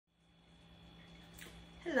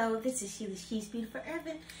Hello, this is Sheila, She's Beautiful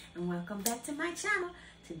Urban, and welcome back to my channel.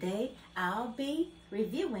 Today, I'll be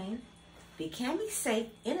reviewing the KAMISAFE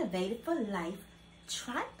Innovative for Life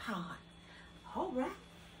tripod. Alright,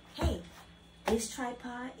 hey, this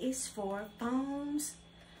tripod is for phones,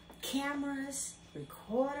 cameras,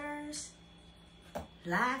 recorders,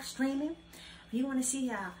 live streaming. If you want to see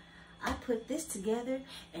how I put this together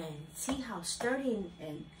and see how sturdy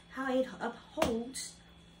and how it upholds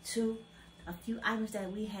to a few items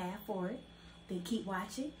that we have for it, then keep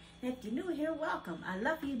watching. And if you're new here, welcome. I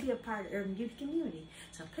love for you to be a part of the Urban Beauty community.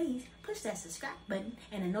 So please push that subscribe button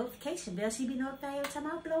and the notification bell so you be notified every time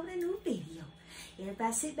I upload a new video.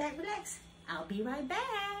 Everybody sit back, relax. I'll be right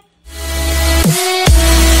back.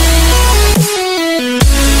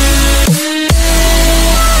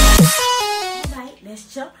 Alright,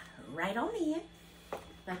 let's jump right on in.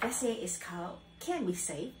 Like I said, it's called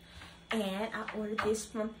KAMISAFE, and I ordered this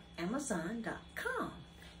from Amazon.com.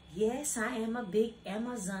 Yes, I am a big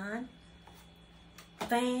Amazon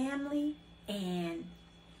family, and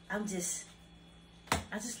I just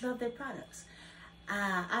love their products.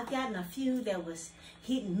 I've gotten a few that was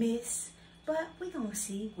hit and miss, but we're gonna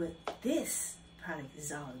see what this product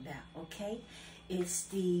is all about. Okay, it's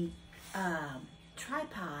the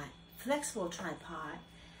tripod, flexible tripod.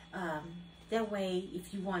 That way,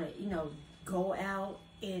 if you want to, go out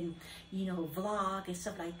and vlog and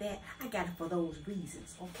stuff like that, I got it for those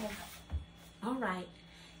reasons. Okay, all right,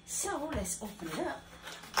 so let's open it up.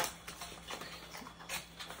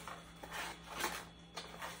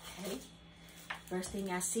 Okay, first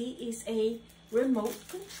thing I see is a remote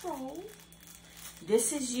control.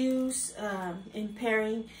 This is used in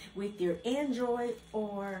pairing with your Android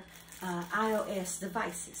or iOS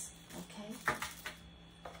devices. Okay,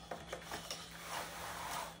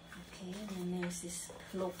 and then there's this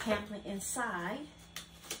little pamphlet inside.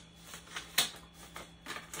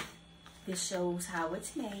 This shows how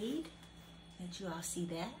it's made. Let you all see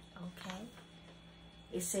that. Okay.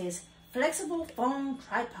 It says flexible phone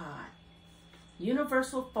tripod,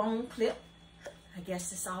 universal phone clip. I guess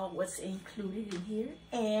that's all what's included in here,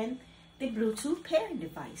 and the Bluetooth pairing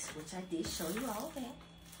device, which I did show you all that.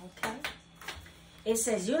 Okay. It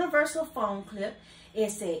says universal phone clip. It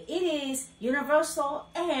said it is universal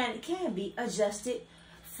and can be adjusted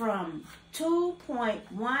from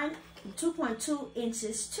 2.2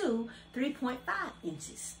 inches to 3.5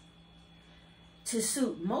 inches to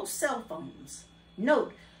suit most cell phones.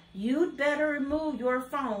 Note, you'd better remove your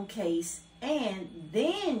phone case and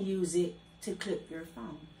then use it to clip your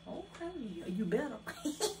phone. Okay, you better.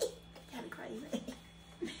 Kind of crazy.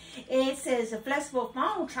 It says a flexible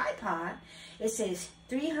phone tripod. It says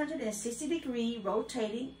 360-degree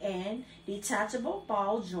rotating and detachable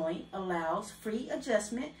ball joint allows free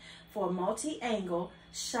adjustment for multi-angle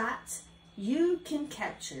shots. You can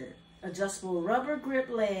capture adjustable rubber grip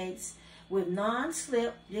legs with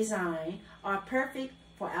non-slip design are perfect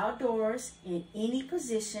for outdoors in any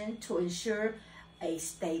position to ensure a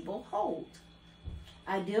stable hold.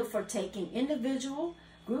 Ideal for taking individual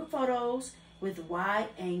group photos with wide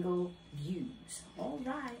angle views. All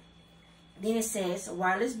right. Then it says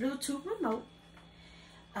wireless Bluetooth remote.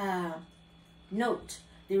 Note,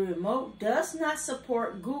 the remote does not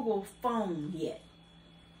support Google Phone yet.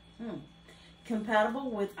 Compatible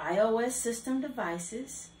with iOS system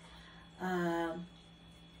devices. iOS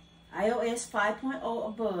 5.0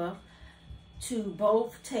 above to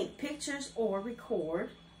both take pictures or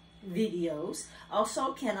record videos.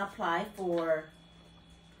 Also can apply for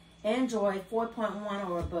Android 4.1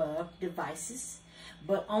 or above devices,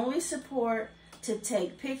 but only support to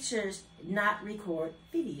take pictures, not record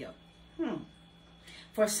video.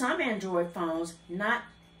 For some Android phones,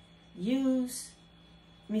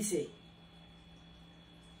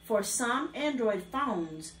 For some Android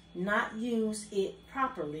phones, not use it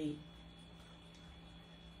properly.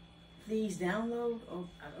 Please download. Oh,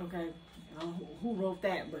 okay, who wrote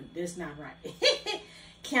that? But that's not right.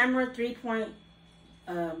 Camera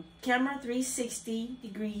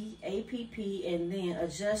 360-degree app, and then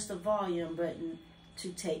adjust the volume button to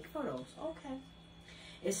take photos. Okay.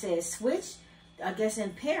 It says switch, I guess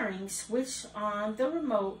in pairing, switch on the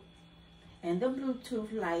remote and the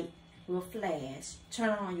Bluetooth light will flash. Turn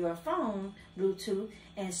on your phone Bluetooth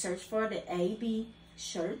and search for the AB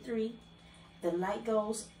Shutter 3. The light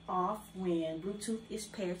goes off when Bluetooth is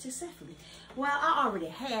paired successfully. Well, I already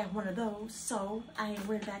had one of those, so I ain't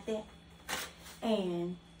worried about that.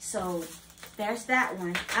 And so there's that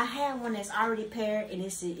one. I have one that's already paired, and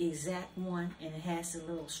it's the exact one, and it has a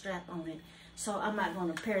little strap on it. So I'm not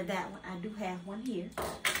going to pair that one. I do have one here.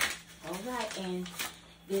 All right, and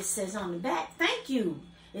it says on the back, thank you.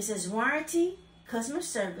 It says warranty customer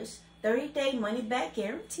service, 30-day money-back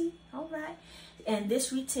guarantee. All right. And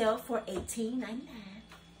this retail for $18.99.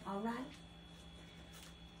 All right.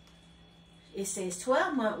 It says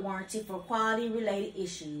 12-month warranty for quality-related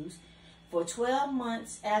issues. For 12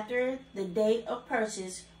 months after the date of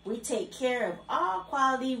purchase, we take care of all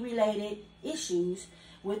quality-related issues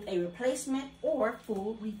with a replacement or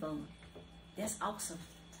full refund. That's awesome.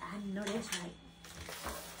 I know that's right.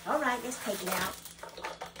 All right, let's take it out.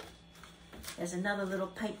 There's another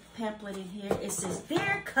little pamphlet in here. It says,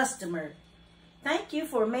 "Dear customer, thank you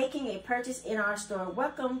for making a purchase in our store.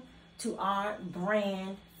 Welcome to our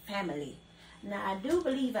brand family." Now, I do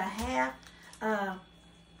believe I have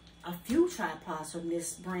a few tripods from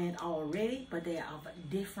this brand already, but they are of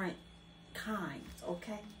different kinds,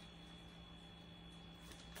 okay?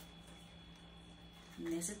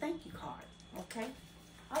 And there's a thank you card, okay?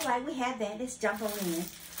 All right, we have that. Let's jump on in.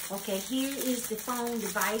 Okay, here is the phone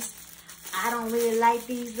device. I don't really like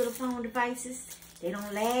these little phone devices. They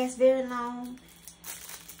don't last very long.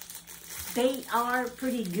 They are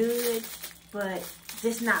pretty good, but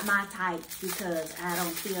just not my type because I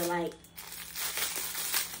don't feel like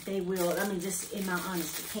they will. I mean, just in my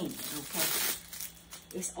honest opinion, okay?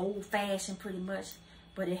 It's old-fashioned pretty much,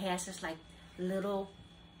 but it has this like little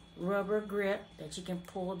rubber grip that you can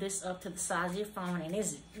pull this up to the size of your phone, and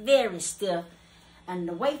it's very stiff. And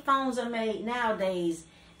the way phones are made nowadays,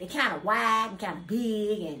 they're kind of wide and kind of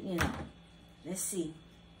big, and you know, let's see.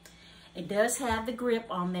 It does have the grip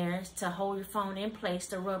on there to hold your phone in place,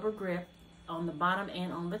 the rubber grip on the bottom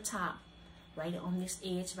and on the top, right on this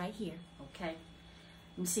edge right here, okay?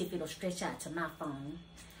 Let me see if it'll stretch out to my phone.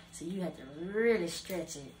 So you have to really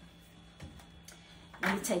stretch it.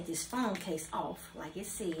 Let me take this phone case off, like it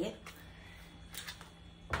said.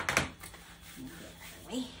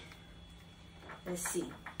 Let's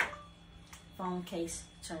see. Phone case,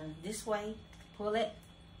 turn this way, pull it.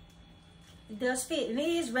 It does fit, and it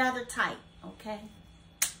is rather tight, okay?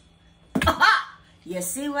 You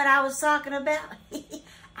see what I was talking about?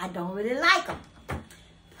 I don't really like them.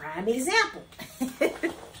 Prime example.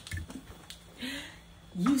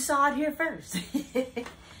 You saw it here first.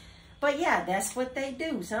 But yeah, that's what they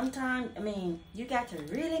do. Sometimes, I mean, you got to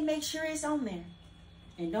really make sure it's on there.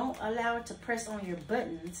 And don't allow it to press on your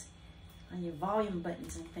buttons, on your volume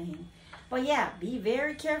buttons and things. But yeah, be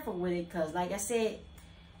very careful with it because, like I said,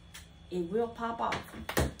 it will pop off.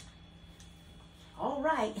 All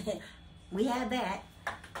right, we have that.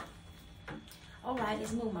 All right,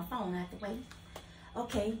 let's move my phone out the way.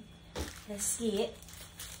 Okay, let's see it.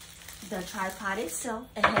 The tripod itself,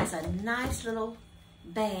 it has a nice little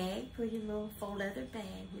bag, pretty little faux leather bag,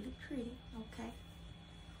 really pretty, okay?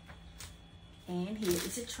 And here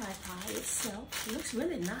is the tripod itself. It looks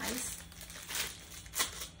really nice.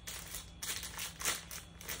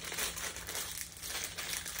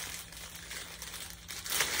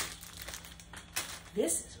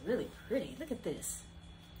 This is really pretty. Look at this.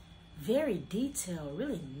 Very detailed,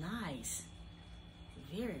 really nice.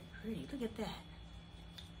 Very pretty. Look at that.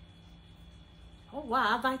 Oh,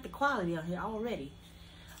 wow. I like the quality on here already.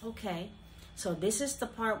 Okay. So this is the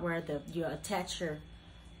part where you attach your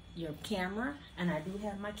camera. And I do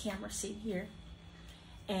have my camera sitting here.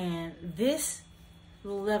 And this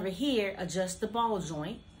little lever here adjusts the ball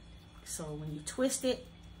joint. So when you twist it,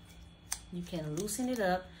 you can loosen it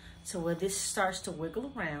up to where this starts to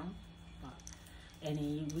wiggle around. And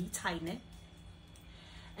then you retighten it.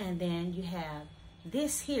 And then you have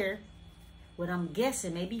this here, what I'm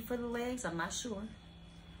guessing maybe for the legs, I'm not sure.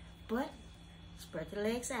 But spread the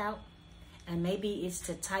legs out. And maybe it's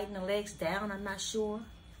to tighten the legs down, I'm not sure.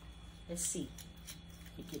 Let's see.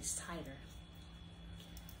 It gets tighter.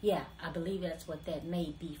 Yeah, I believe that's what that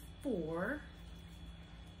may be for.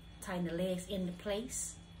 Tighten the legs into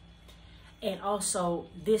place. And also,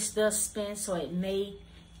 this does spin, so it may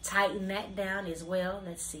tighten that down as well.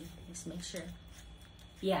 Let's see. Let's make sure.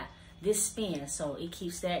 Yeah, this spins, so it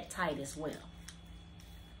keeps that tight as well.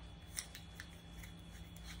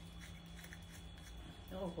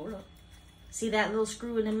 Oh, hold up. See that little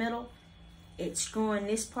screw in the middle? It's screwing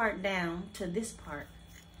this part down to this part.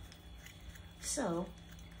 So,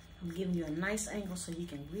 I'm giving you a nice angle so you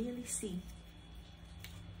can really see.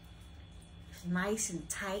 It's nice and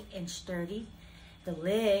tight and sturdy. The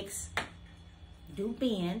legs do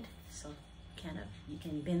bend, so kind of you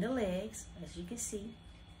can bend the legs, as you can see.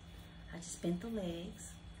 I just bent the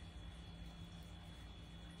legs.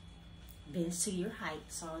 Bends to your height,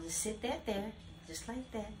 so I'll just sit that there, just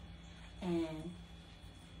like that, and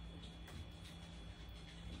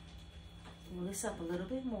pull this up a little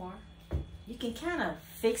bit more. You can kind of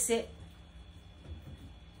fix it.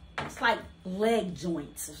 It's like leg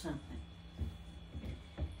joints or something.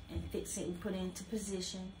 fix it and put it into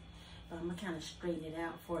position. But I'm going to kind of straighten it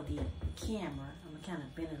out for the camera. I'm going to kind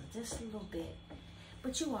of bend it just a little bit.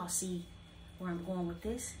 But you all see where I'm going with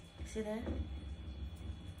this. See that?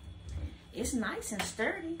 It's nice and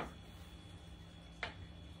sturdy.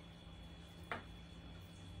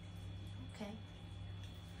 Okay.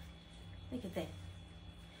 Look at that.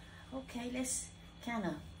 Okay, let's kind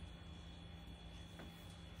of...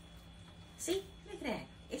 See? Look at that.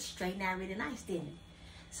 It straightened out really nice, didn't it?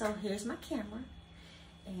 So here's my camera.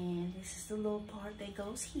 And this is the little part that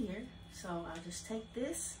goes here. So I'll just take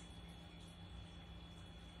this.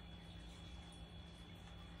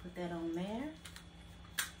 Put that on there.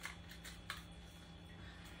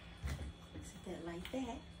 Set that like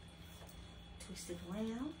that. Twist it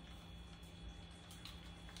around.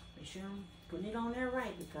 Make sure I'm putting it on there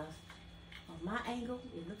right because on my angle,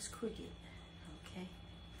 it looks crooked. Okay.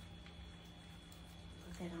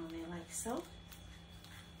 Put that on there like so.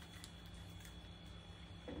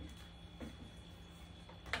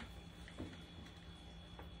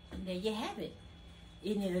 And there you have it.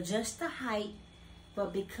 And it adjusts the height,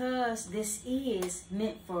 but because this is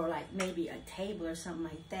meant for like maybe a table or something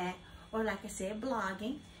like that, or like I said,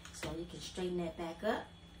 blogging, so you can straighten that back up,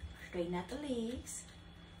 straighten out the legs,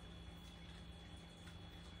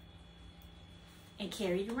 and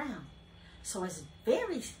carry it around. So it's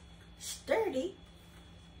very sturdy.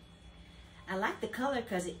 I like the color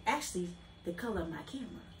because it actually the color of my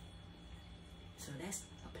camera. So that's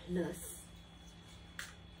a plus.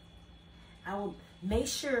 I will make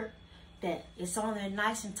sure that it's on there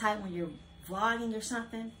nice and tight when you're vlogging or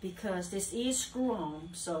something, because this is screw on.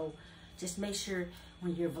 So just make sure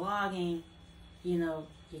when you're vlogging, you know,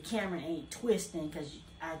 your camera ain't twisting, because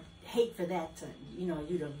I hate for that to, you know,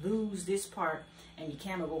 you to lose this part and your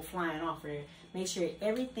camera go flying off there. Make sure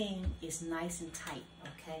everything is nice and tight,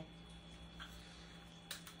 okay?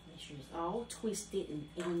 Make sure it's all twisted and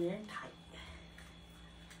in there and tight.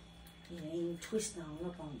 You ain't even twisting all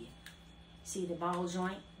up on you. See the ball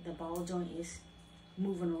joint? The ball joint is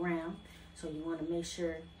moving around. So you want to make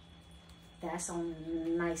sure that's on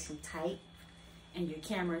nice and tight. And your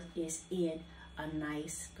camera is in a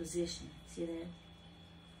nice position. See that?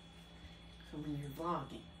 So when you're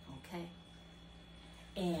vlogging, okay?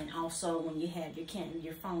 And also when you have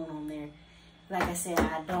your phone on there, like I said,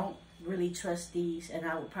 I don't really trust these, and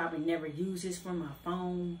I would probably never use this for my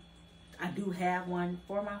phone. I do have one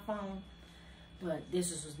for my phone, but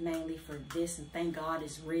this was mainly for this, and thank God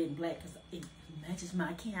it's red and black because it matches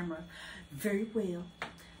my camera very well.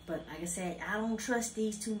 But like I said, I don't trust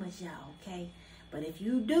these too much, y'all, okay? But if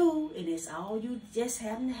you do, and it's all you just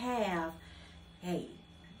happen to have, hey,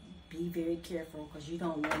 be very careful, because you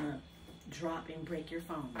don't want to drop and break your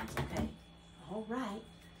phones, okay? All right.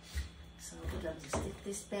 So we're going to stick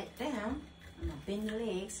this back down. I'm going to bend the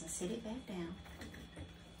legs and sit it back down.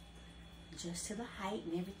 Just to the height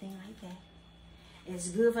and everything like that. It's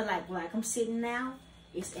good for like I'm sitting now.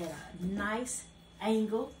 It's at a nice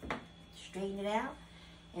angle. Straighten it out.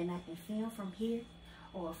 And I can film from here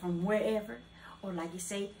or from wherever. Or like you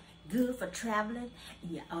say, good for traveling.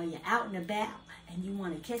 And you're out and about and you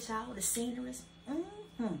want to catch all the sceneries.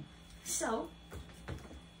 So,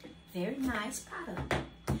 very nice product.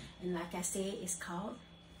 And like I said, it's called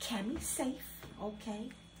KAMISAFE, okay?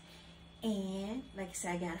 And like I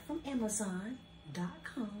said, I got it from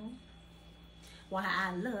Amazon.com. Why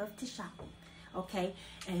I love to shop, okay?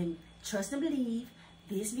 And trust and believe,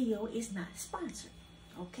 this video is not sponsored,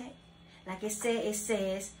 okay? Like I said, it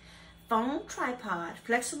says phone tripod,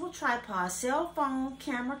 flexible tripod, cell phone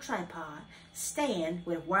camera tripod, stand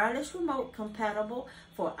with wireless remote compatible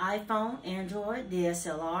for iPhone, Android,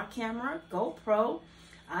 DSLR camera, GoPro,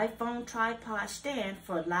 iPhone tripod stand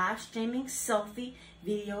for live streaming, selfie,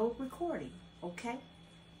 video recording, okay?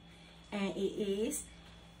 And it is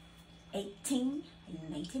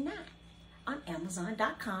 $18.99 on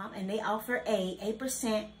Amazon.com, and they offer a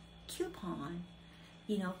 8% coupon,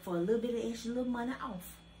 you know, for a little bit of extra little money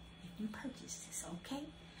off if you purchase this, okay?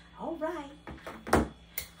 All right.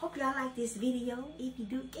 Hope y'all like this video. If you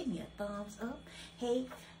do, give me a thumbs up. Hey,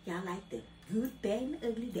 y'all like the good, bad, and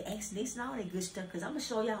ugly, the accidents, and all that good stuff, because I'm going to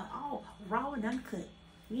show y'all all raw and uncut.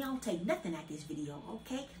 We don't take nothing out this video,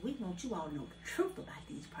 okay? Because we want you all to know the truth about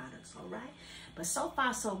these products, all right? But so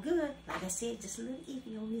far, so good. Like I said, just a little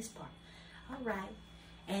iffy on this part. All right.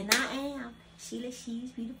 And I am Sheila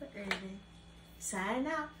She's Beautiful Urban, signing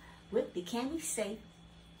out with the KAMISAFE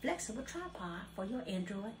flexible tripod for your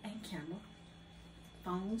Android and camera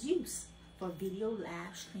phones use for video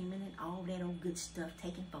live streaming and all that old good stuff,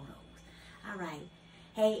 taking photos. All right.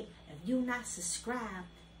 Hey, if you're not subscribed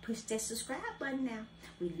push that subscribe button now.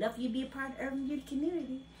 We love you to be a part of the Urban Beauty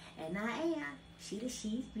community. And I am She's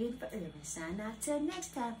Beautiful Urban. Sign out till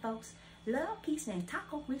next time, folks. Love, peace, and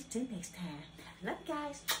taco rich till next time. Love you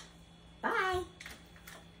guys.